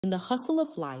In the hustle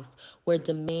of life, where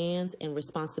demands and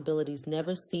responsibilities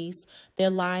never cease,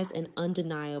 there lies an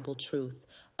undeniable truth,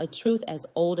 a truth as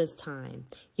old as time,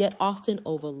 yet often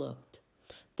overlooked.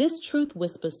 This truth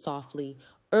whispers softly,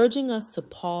 urging us to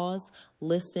pause,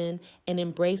 listen, and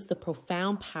embrace the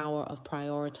profound power of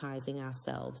prioritizing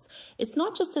ourselves. It's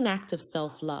not just an act of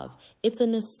self-love, it's a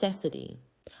necessity,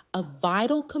 a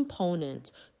vital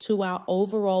component to our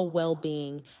overall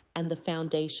well-being and the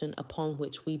foundation upon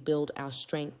which we build our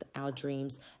strength, our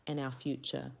dreams, and our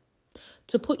future.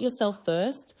 To put yourself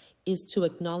first is to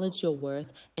acknowledge your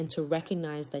worth and to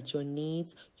recognize that your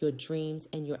needs, your dreams,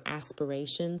 and your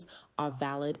aspirations are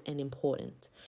valid and important.